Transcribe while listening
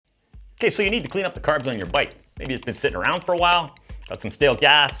Okay, so you need to clean up the carbs on your bike. Maybe it's been sitting around for a while, got some stale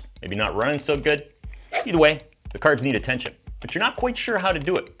gas, maybe not running so good. Either way, the carbs need attention, but you're not quite sure how to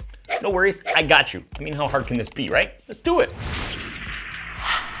do it. No worries, I got you. I mean, how hard can this be, right? Let's do it.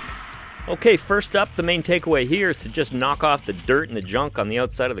 Okay, first up, the main takeaway here is to just knock off the dirt and the junk on the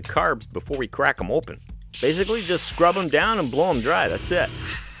outside of the carbs before we crack them open. Basically, just scrub them down and blow them dry, that's it.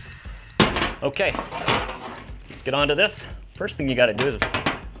 Okay, let's get on to this. First thing you gotta do is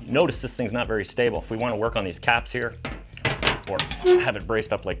notice this thing's not very stable. If we wanna work on these caps here, or have it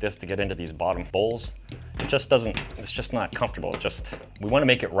braced up like this to get into these bottom bowls, it's just not comfortable. We wanna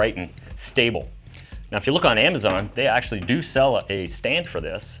make it right and stable. Now, if you look on Amazon, they actually do sell a stand for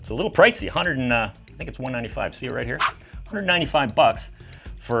this. It's a little pricey, I think it's $195. See it right here? 195 bucks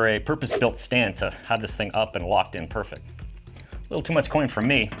for a purpose-built stand to have this thing up and locked in perfect. A little too much coin for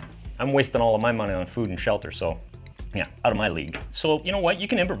me. I'm wasting all of my money on food and shelter, so yeah, out of my league. So you know what? You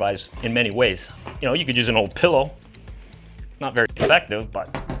can improvise in many ways. You know, you could use an old pillow. It's not very effective,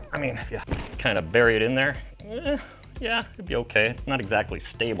 but I mean, if you kind of bury it in there, yeah, it'd be okay. It's not exactly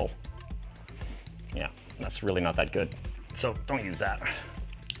stable. Yeah, that's really not that good. So don't use that.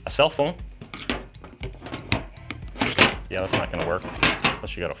 A cell phone. Yeah, that's not gonna work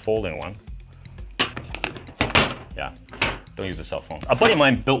unless you got a folding one. Yeah, don't use a cell phone. A buddy of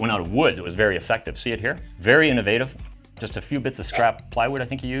mine built one out of wood that was very effective. See it here? Very innovative. Just a few bits of scrap plywood I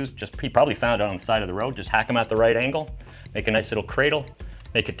think he used. He probably found it on the side of the road. Just hack them at the right angle. Make a nice little cradle.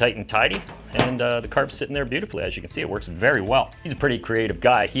 Make it tight and tidy, and the carb's sitting there beautifully. As you can see, it works very well. He's a pretty creative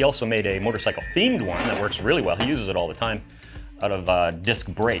guy. He also made a motorcycle themed one that works really well. He uses it all the time out of disc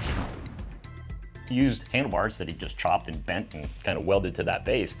brake. He used handlebars that he just chopped and bent and kind of welded to that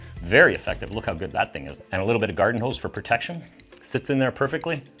base. Very effective. Look how good that thing is. And a little bit of garden hose for protection. Sits in there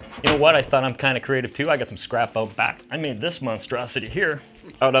perfectly. You know what? I thought I'm kind of creative too. I got some scrap out back. I made this monstrosity here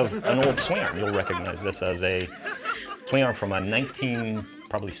out of an old swing arm. You'll recognize this as a swing arm from a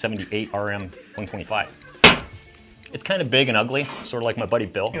probably 78 RM 125. It's kind of big and ugly, sort of like my buddy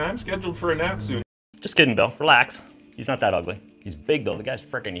Bill. I'm scheduled for a nap soon. Just kidding, Bill. Relax. He's not that ugly. He's big though. The guy's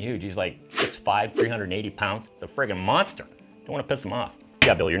freaking huge. He's like 6'5", 380 pounds. It's a friggin' monster. Don't want to piss him off.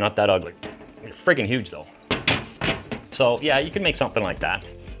 Yeah, Bill, you're not that ugly. You're friggin' huge though. So yeah, you can make something like that.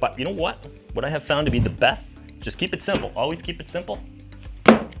 But you know what? What I have found to be the best, just keep it simple. Always keep it simple.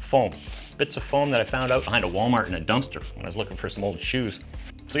 Foam. Bits of foam that I found out behind a Walmart in a dumpster when I was looking for some old shoes.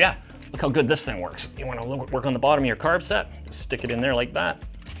 So yeah, look how good this thing works. You want to work on the bottom of your carb set, just stick it in there like that.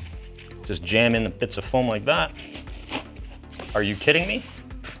 Just jam in the bits of foam like that. Are you kidding me?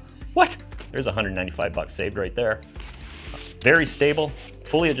 What? There's 195 bucks saved right there. Very stable,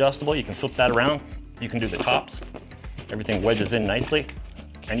 fully adjustable. You can flip that around. You can do the tops. Everything wedges in nicely.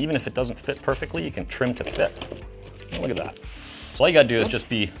 And even if it doesn't fit perfectly, you can trim to fit. Look at that. So all you gotta do is just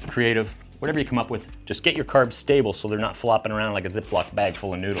be creative. Whatever you come up with, just get your carbs stable so they're not flopping around like a Ziploc bag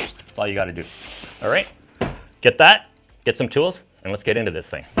full of noodles. That's all you gotta do. All right? Get that, get some tools, and let's get into this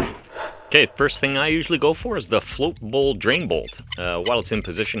thing. Okay, first thing I usually go for is the float bowl drain bolt. While it's in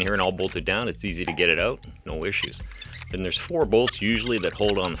position here and all bolted down, it's easy to get it out, no issues. Then there's 4 bolts usually that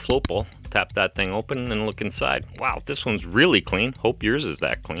hold on the float bowl. Tap that thing open and look inside. Wow, this one's really clean. Hope yours is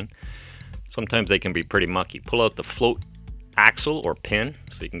that clean. Sometimes they can be pretty mucky. Pull out the float axle or pin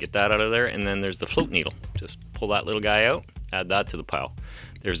so you can get that out of there, and then there's the float needle. Just pull that little guy out, add that to the pile.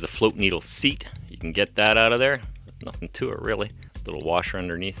 There's the float needle seat. You can get that out of there. There's nothing to it really. Little washer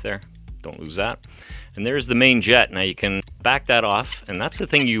underneath there. Don't lose that. And there's the main jet. Now you can back that off, and that's the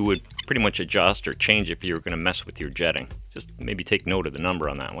thing you would pretty much adjust or change if you were going to mess with your jetting. Just maybe take note of the number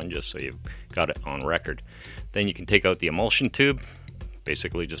on that one just so you've got it on record. Then you can take out the emulsion tube.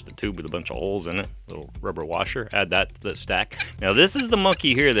 Basically just a tube with a bunch of holes in it, little rubber washer, add that to the stack. Now this is the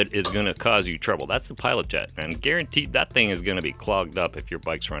monkey here that is gonna cause you trouble. That's the pilot jet, and guaranteed that thing is gonna be clogged up if your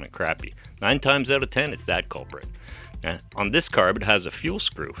bike's running crappy. 9 times out of 10, it's that culprit. Now, on this carb, it has a fuel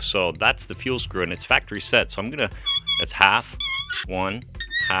screw, so that's the fuel screw, and it's factory set, so that's half, 1,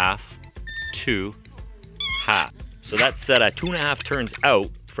 half, 2, half. So that's set at 2.5 turns out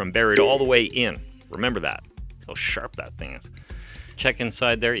from buried all the way in. Remember that, how sharp that thing is. Check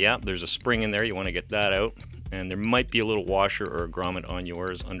inside there. Yeah, there's a spring in there. You want to get that out. And there might be a little washer or a grommet on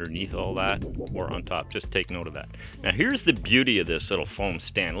yours underneath all that or on top. Just take note of that. Now here's the beauty of this little foam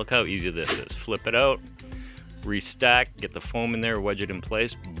stand. Look how easy this is. Flip it out, restack, get the foam in there, wedge it in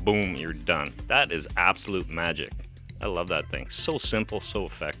place. Boom, you're done. That is absolute magic. I love that thing. So simple, so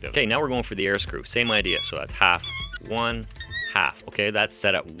effective. Okay, now we're going for the air screw. Same idea. So that's half, 1, half. Okay, that's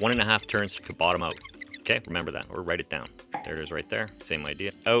set at 1.5 turns to bottom out. Okay, remember that, or write it down. There it is right there, same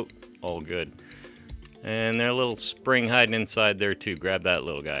idea. Out, all good. And there's a little spring hiding inside there too. Grab that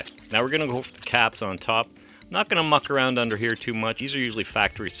little guy. Now we're gonna go for the caps on top. I'm not gonna muck around under here too much. These are usually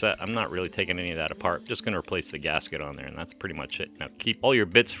factory set. I'm not really taking any of that apart. Just gonna replace the gasket on there, and that's pretty much it. Now keep all your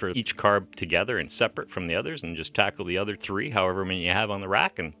bits for each carb together and separate from the others, and just tackle the other 3, however many you have on the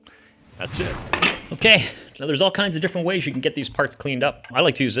rack, and that's it. Okay, now there's all kinds of different ways you can get these parts cleaned up. I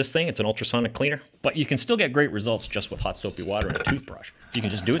like to use this thing, it's an ultrasonic cleaner, but you can still get great results just with hot soapy water and a toothbrush. You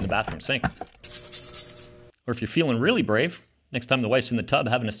can just do it in the bathroom sink. Or if you're feeling really brave, next time the wife's in the tub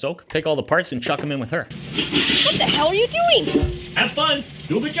having a soak, take all the parts and chuck them in with her. What the hell are you doing? Have fun,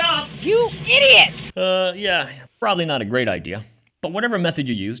 do a good job. You idiot! Yeah, probably not a great idea. But whatever method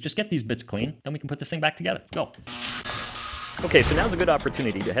you use, just get these bits clean, then we can put this thing back together. Let's go. Okay, so now's a good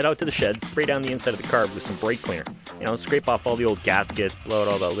opportunity to head out to the shed, spray down the inside of the carb with some brake cleaner. You know, scrape off all the old gaskets, blow out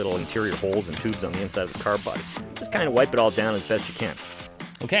all the little interior holes and tubes on the inside of the carb body. Just kind of wipe it all down as best you can.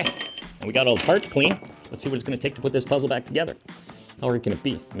 Okay, and we got all the parts clean. Let's see what it's going to take to put this puzzle back together. How hard can it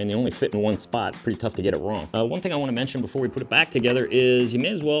be? I mean, they only fit in one spot. It's pretty tough to get it wrong. One thing I want to mention before we put it back together is you may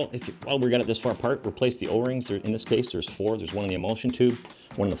as well, while we got it this far apart, replace the O-rings. In this case, there's 4. There's one on the emulsion tube,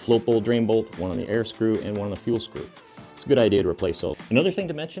 one on the float bowl drain bolt, one on the air screw, and one on the fuel screw. It's a good idea to replace those. Another thing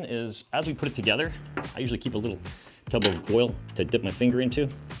to mention is as we put it together, I usually keep a little tub of oil to dip my finger into.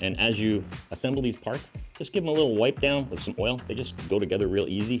 And as you assemble these parts, just give them a little wipe down with some oil. They just go together real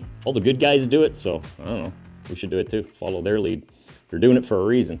easy. All the good guys do it, so I don't know. We should do it too. Follow their lead. They're doing it for a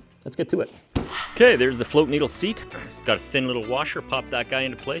reason. Let's get to it. Okay, there's the float needle seat. It's got a thin little washer. Pop that guy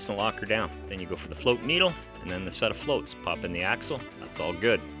into place and lock her down. Then you go for the float needle and then the set of floats. Pop in the axle. That's all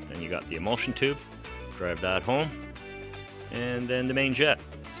good. Then you got the emulsion tube. Drive that home. And then the main jet.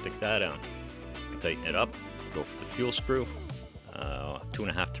 Stick that on. Tighten it up. Go for the fuel screw.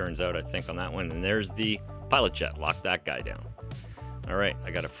 2.5 turns out, I think, on that one. And there's the pilot jet. Lock that guy down. All right,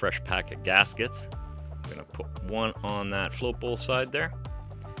 I got a fresh pack of gaskets. I'm gonna put one on that float bowl side there,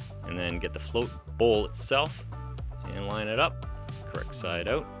 and then get the float bowl itself and line it up, correct side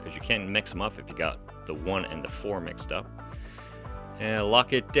out, because you can't mix them up if you got the 1 and the 4 mixed up. And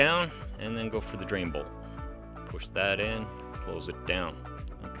lock it down, and then go for the drain bolt. Push that in, close it down.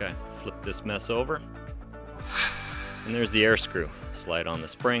 Okay, flip this mess over, and there's the air screw. Slide on the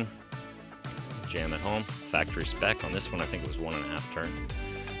spring, jam it home. Factory spec on this one, I think it was 1.5 turn.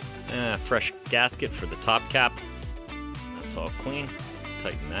 Fresh gasket for the top cap. That's all clean.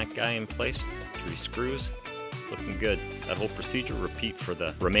 Tighten that guy in place. 3 screws. Looking good. That whole procedure repeat for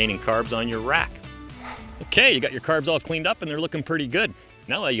the remaining carbs on your rack. Okay, you got your carbs all cleaned up and they're looking pretty good.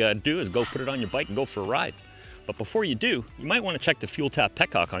 Now all you gotta do is go put it on your bike and go for a ride. But before you do, you might want to check the fuel tap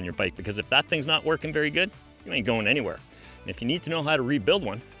petcock on your bike, because if that thing's not working very good, you ain't going anywhere. And if you need to know how to rebuild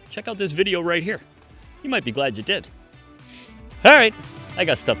one, check out this video right here. You might be glad you did. All right, I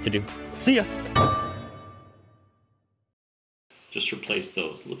got stuff to do. See ya. Just replace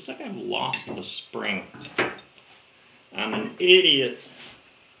those. Looks like I've lost the spring. I'm an idiot.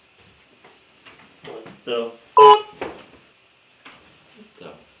 What the fuck? What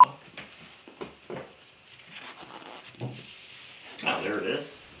the fuck? Oh, there it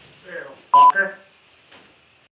is. There, fucker.